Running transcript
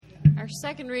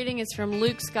second reading is from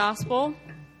Luke's Gospel,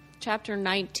 chapter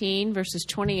 19, verses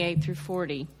 28 through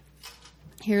 40.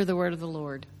 Hear the word of the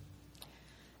Lord.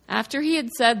 After he had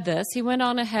said this, he went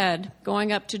on ahead,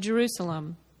 going up to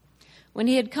Jerusalem. When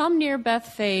he had come near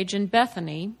Bethphage and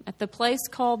Bethany, at the place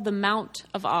called the Mount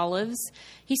of Olives,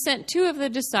 he sent two of the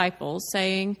disciples,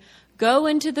 saying, "Go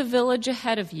into the village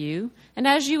ahead of you, and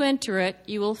as you enter it,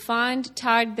 you will find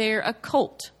tied there a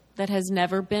colt that has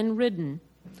never been ridden.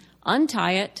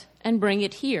 Untie it and bring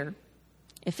it here.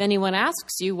 If anyone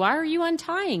asks you, 'Why are you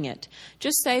untying it?'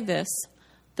 just say this,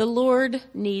 'The Lord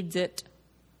needs it.'"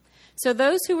 So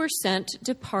those who were sent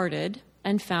departed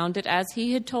and found it as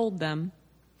he had told them.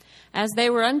 As they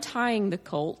were untying the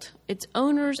colt, its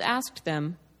owners asked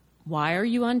them, "Why are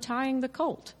you untying the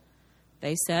colt?"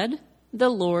 They said, "The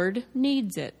Lord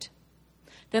needs it."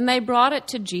 Then they brought it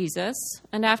to Jesus,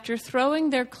 and after throwing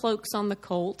their cloaks on the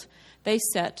colt, they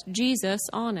set Jesus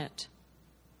on it.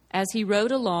 As he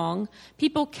rode along,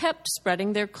 people kept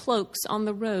spreading their cloaks on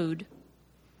the road.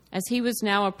 As he was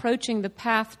now approaching the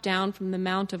path down from the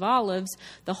Mount of Olives,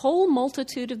 the whole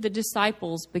multitude of the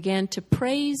disciples began to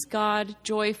praise God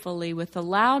joyfully with a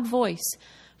loud voice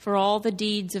for all the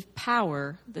deeds of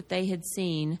power that they had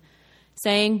seen,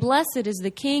 saying, "Blessed is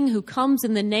the King who comes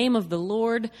in the name of the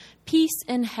Lord, peace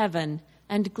in heaven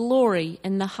and glory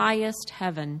in the highest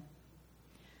heaven."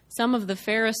 Some of the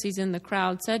Pharisees in the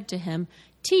crowd said to him,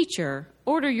 "Teacher,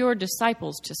 order your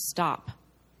disciples to stop."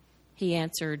 He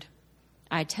answered,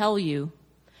 "I tell you,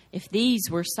 if these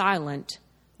were silent,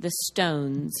 the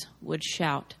stones would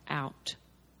shout out."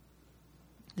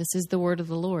 This is the word of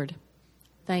the Lord.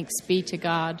 Thanks be to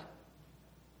God.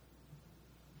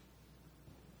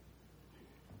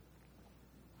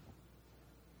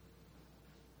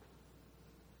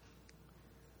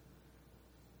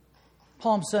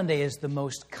 Palm Sunday is the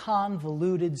most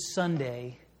convoluted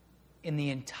Sunday in the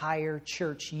entire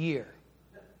church year.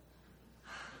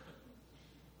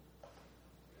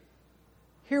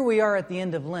 Here we are at the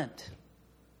end of Lent.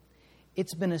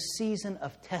 It's been a season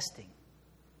of testing,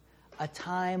 a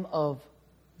time of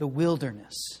the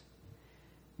wilderness.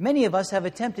 Many of us have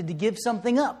attempted to give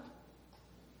something up.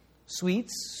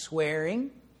 Sweets, swearing,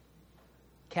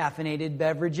 caffeinated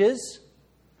beverages,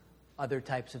 other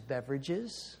types of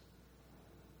beverages.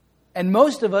 And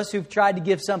most of us who've tried to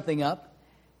give something up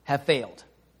have failed.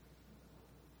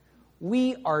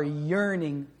 We are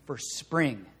yearning for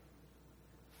spring,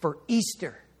 for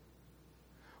Easter.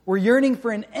 We're yearning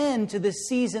for an end to this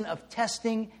season of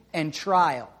testing and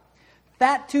trial.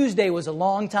 Fat Tuesday was a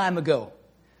long time ago.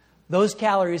 Those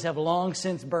calories have long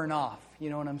since burned off. You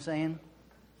know what I'm saying?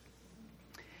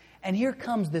 And here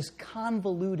comes this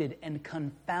convoluted and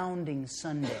confounding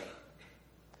Sunday,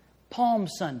 Palm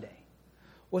Sunday,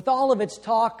 with all of its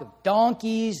talk of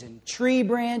donkeys and tree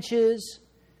branches.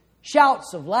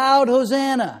 Shouts of loud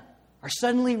Hosanna are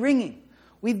suddenly ringing.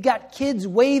 We've got kids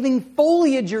waving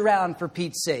foliage around, for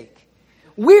Pete's sake.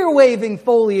 We're waving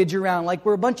foliage around like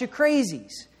we're a bunch of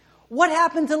crazies. What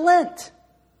happened to Lent?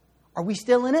 Are we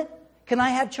still in it? Can I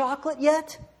have chocolate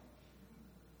yet?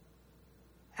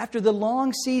 After the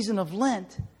long season of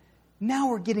Lent, now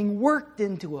we're getting worked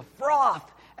into a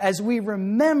froth as we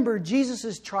remember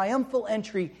Jesus' triumphal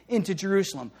entry into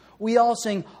Jerusalem. We all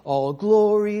sing, "All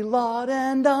glory, laud,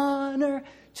 and honor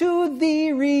to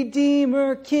the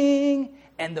Redeemer King,"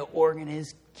 and the organ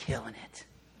is killing it.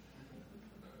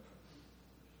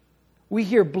 We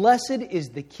hear, "Blessed is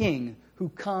the King who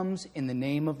comes in the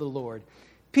name of the Lord.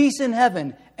 Peace in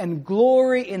heaven and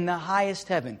glory in the highest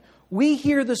heaven." We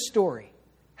hear the story,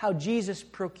 how Jesus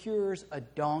procures a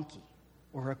donkey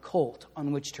or a colt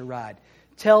on which to ride.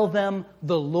 Tell them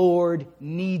the Lord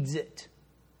needs it.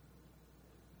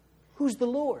 Who's the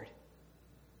Lord?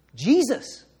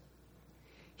 Jesus.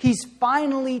 He's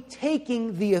finally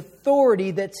taking the authority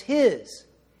that's His.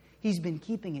 He's been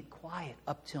keeping it quiet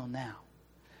up till now.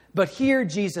 But here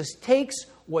Jesus takes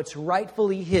what's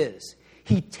rightfully His.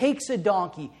 He takes a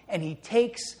donkey and He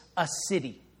takes a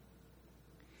city.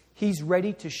 He's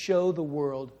ready to show the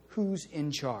world who's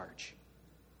in charge.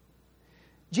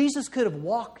 Jesus could have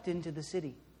walked into the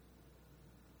city.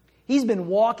 He's been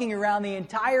walking around the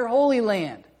entire Holy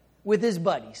Land with His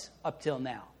buddies up till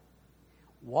now.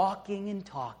 Walking and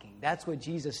talking. That's what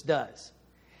Jesus does.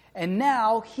 And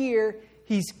now here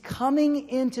He's coming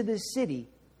into the city.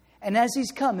 And as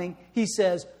He's coming, He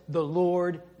says, "The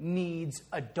Lord needs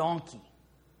a donkey."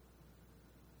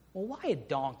 Well, why a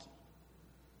donkey?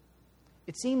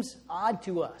 It seems odd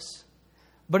to us.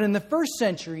 But in the first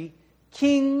century,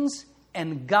 kings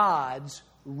and gods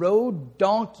rode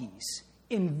donkeys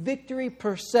in victory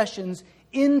processions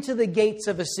into the gates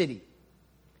of a city.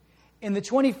 In the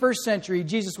 21st century,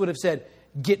 Jesus would have said,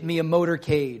 "Get me a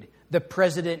motorcade. The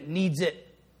president needs it."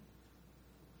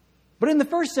 But in the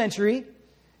first century,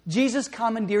 Jesus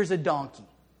commandeers a donkey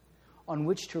on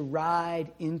which to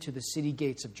ride into the city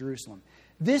gates of Jerusalem.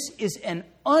 This is an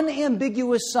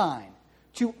unambiguous sign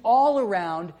to all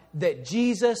around that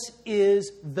Jesus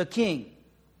is the King,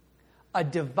 a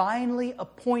divinely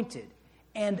appointed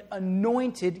and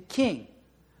anointed King,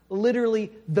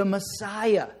 literally the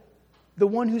Messiah, the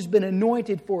one who's been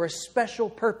anointed for a special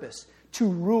purpose to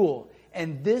rule.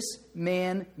 And this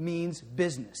man means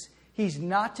business. He's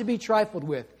not to be trifled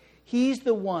with. He's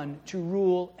the one to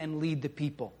rule and lead the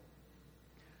people.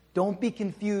 Don't be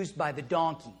confused by the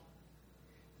donkey.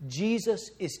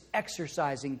 Jesus is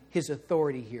exercising his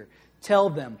authority here. Tell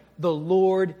them the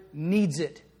Lord needs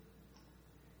it.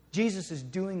 Jesus is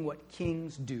doing what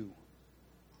kings do.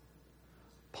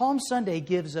 Palm Sunday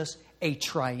gives us a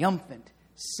triumphant,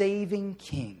 saving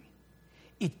King.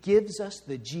 It gives us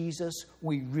the Jesus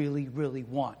we really, really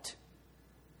want.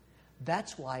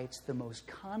 That's why it's the most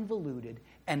convoluted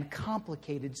and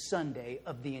complicated Sunday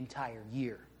of the entire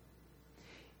year.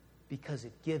 Because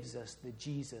it gives us the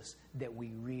Jesus that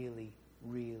we really,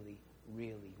 really,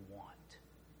 really want.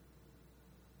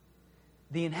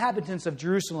 The inhabitants of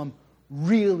Jerusalem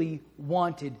really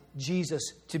wanted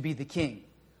Jesus to be the king.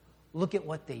 Look at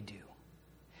what they do.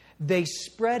 They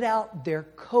spread out their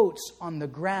coats on the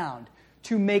ground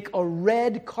to make a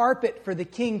red carpet for the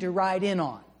king to ride in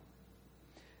on.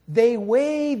 They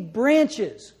wave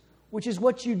branches, which is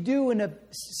what you do in a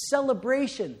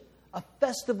celebration, a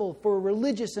festival for a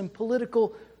religious and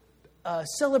political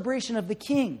celebration of the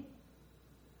king.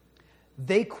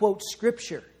 They quote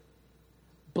Scripture.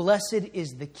 Blessed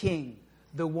is the King,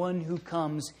 the one who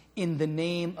comes in the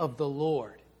name of the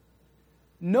Lord.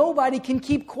 Nobody can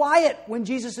keep quiet when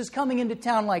Jesus is coming into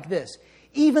town like this.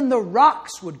 Even the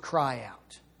rocks would cry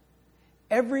out.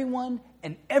 Everyone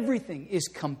and everything is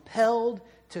compelled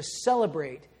to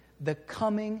celebrate the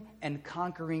coming and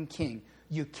conquering King.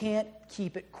 You can't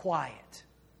keep it quiet.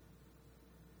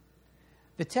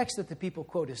 The text that the people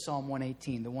quote is Psalm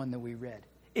 118, the one that we read.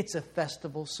 It's a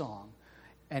festival song.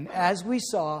 And as we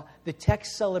saw, the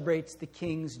text celebrates the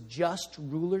king's just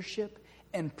rulership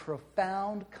and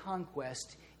profound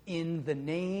conquest in the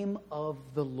name of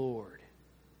the Lord.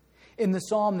 In the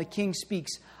psalm, the king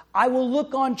speaks, "I will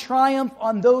look on triumph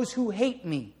on those who hate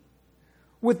me.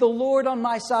 With the Lord on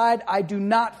my side, I do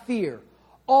not fear.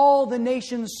 All the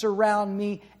nations surround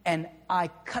me, and I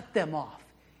cut them off."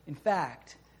 In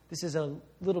fact, this is a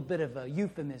little bit of a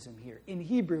euphemism here. In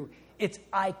Hebrew, it's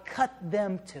 "I cut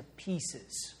them to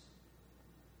pieces."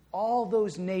 All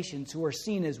those nations who are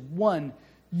seen as one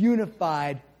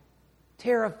unified,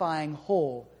 terrifying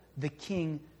whole, the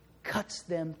king cuts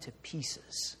them to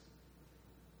pieces.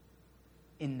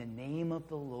 In the name of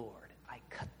the Lord, I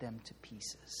cut them to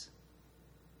pieces.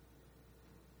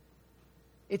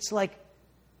 It's like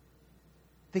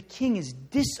the king is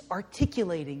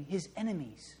disarticulating his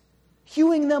enemies,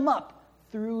 hewing them up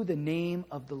through the name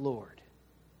of the Lord.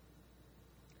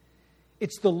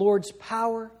 It's the Lord's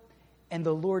power, and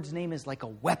the Lord's name is like a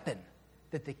weapon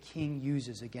that the king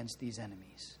uses against these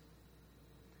enemies.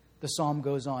 The psalm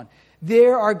goes on.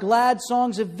 "There are glad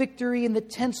songs of victory in the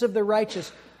tents of the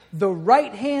righteous. The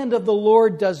right hand of the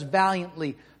Lord does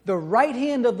valiantly. The right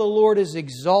hand of the Lord is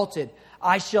exalted.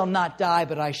 I shall not die,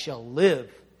 but I shall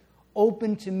live.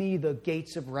 Open to me the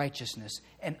gates of righteousness,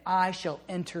 and I shall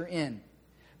enter in.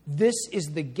 This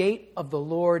is the gate of the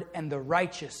Lord, and the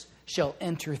righteous shall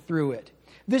enter through it.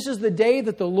 This is the day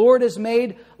that the Lord has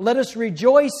made. Let us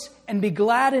rejoice and be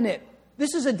glad in it."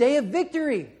 This is a day of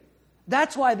victory.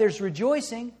 That's why there's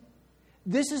rejoicing.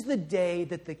 This is the day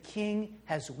that the king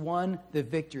has won the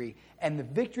victory. And the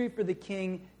victory for the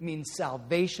king means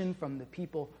salvation from the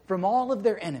people, from all of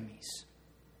their enemies.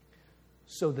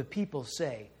 So the people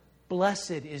say,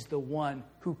 "Blessed is the one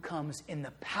who comes in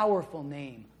the powerful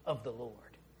name of the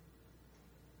Lord."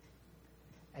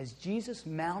 As Jesus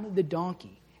mounted the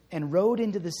donkey and rode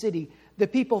into the city, the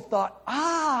people thought,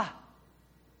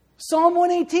 Psalm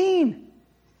 118.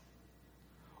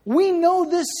 We know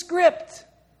this script.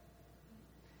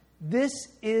 This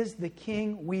is the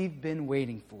king we've been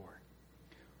waiting for.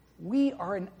 We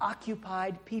are an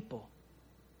occupied people,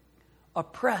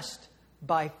 oppressed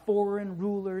by foreign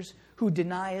rulers who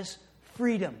deny us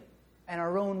freedom and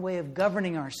our own way of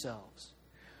governing ourselves.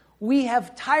 We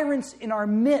have tyrants in our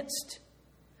midst,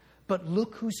 but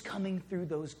look who's coming through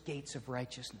those gates of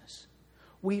righteousness.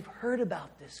 We've heard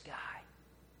about this guy,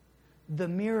 the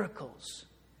miracles,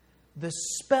 the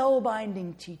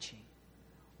spellbinding teaching.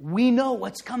 We know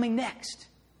what's coming next.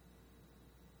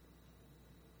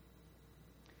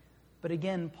 But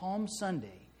again, Palm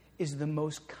Sunday is the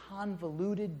most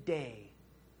convoluted day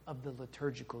of the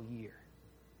liturgical year.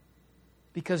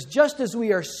 Because just as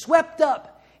we are swept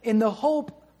up in the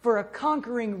hope for a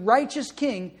conquering righteous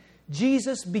king,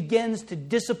 Jesus begins to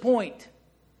disappoint.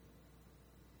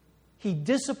 He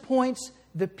disappoints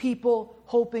the people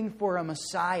hoping for a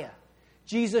Messiah.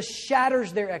 Jesus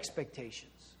shatters their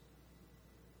expectations.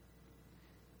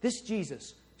 This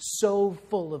Jesus, so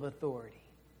full of authority,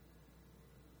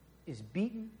 is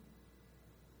beaten,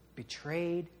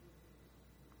 betrayed,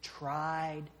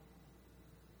 tried,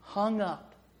 hung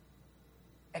up,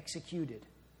 executed.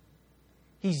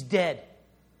 He's dead.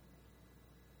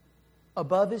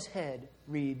 Above his head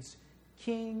reads,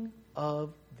 King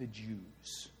of the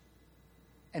Jews.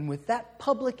 And with that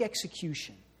public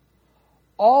execution,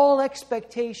 all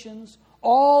expectations,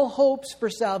 all hopes for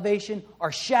salvation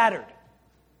are shattered.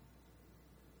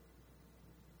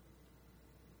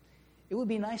 It would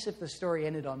be nice if the story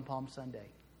ended on Palm Sunday.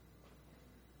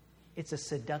 It's a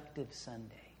seductive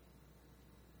Sunday.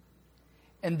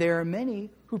 And there are many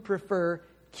who prefer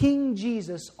King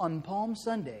Jesus on Palm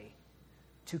Sunday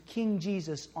to King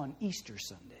Jesus on Easter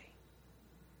Sunday.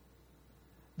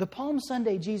 The Palm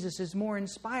Sunday Jesus is more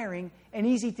inspiring and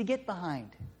easy to get behind.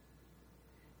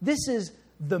 This is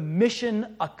the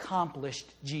mission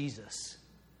accomplished Jesus.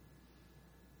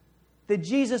 The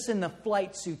Jesus in the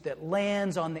flight suit that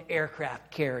lands on the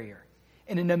aircraft carrier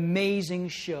in an amazing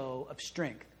show of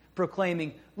strength,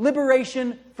 proclaiming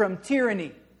liberation from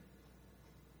tyranny.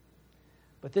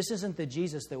 But this isn't the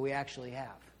Jesus that we actually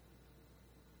have.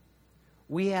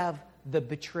 We have the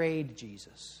betrayed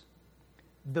Jesus,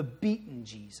 the beaten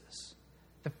Jesus,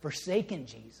 the forsaken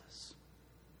Jesus.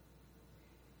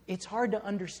 It's hard to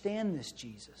understand this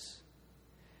Jesus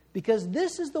because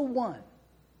this is the one.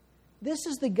 This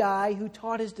is the guy who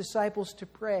taught his disciples to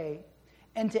pray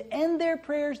and to end their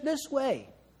prayers this way.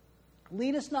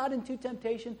 Lead us not into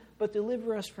temptation, but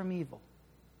deliver us from evil.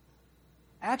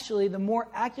 Actually, the more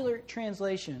accurate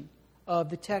translation of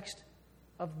the text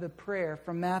of the prayer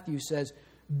from Matthew says,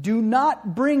 do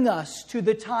not bring us to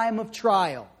the time of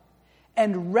trial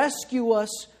and rescue us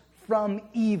from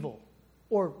evil,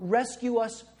 or rescue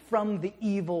us from the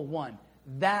evil one.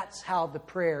 That's how the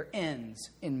prayer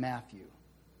ends in Matthew.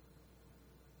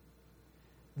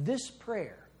 This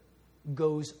prayer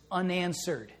goes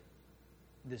unanswered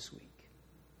this week.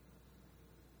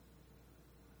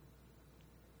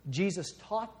 Jesus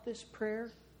taught this prayer,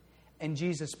 and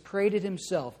Jesus prayed it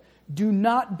himself. Do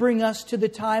not bring us to the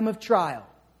time of trial.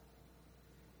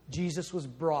 Jesus was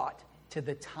brought to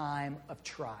the time of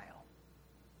trial,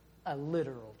 a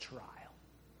literal trial.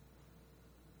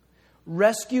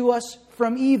 Rescue us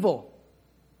from evil.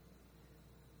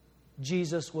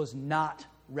 Jesus was not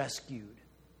rescued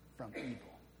from evil.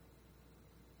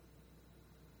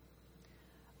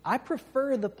 I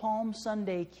prefer the Palm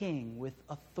Sunday King with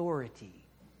authority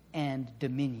and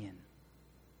dominion.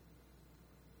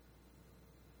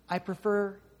 I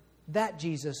prefer that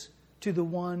Jesus to the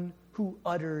one who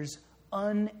utters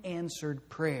unanswered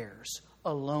prayers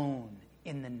alone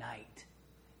in the night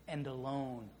and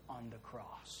alone on the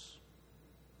cross.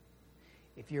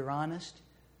 If you're honest,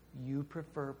 you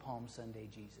prefer Palm Sunday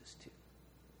Jesus too.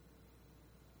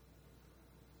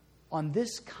 On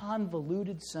this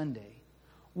convoluted Sunday,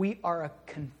 we are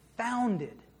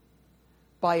confounded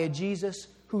by a Jesus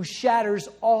who shatters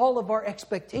all of our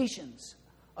expectations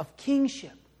of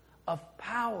kingship, of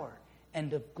power,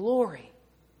 and of glory.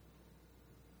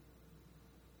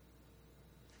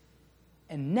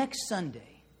 And next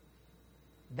Sunday,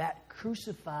 that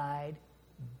crucified,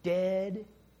 dead,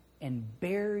 and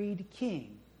buried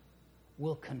King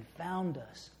will confound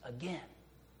us again.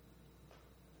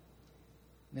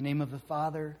 In the name of the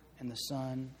Father, and the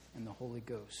Son, and the Holy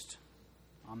Ghost.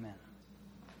 Amen.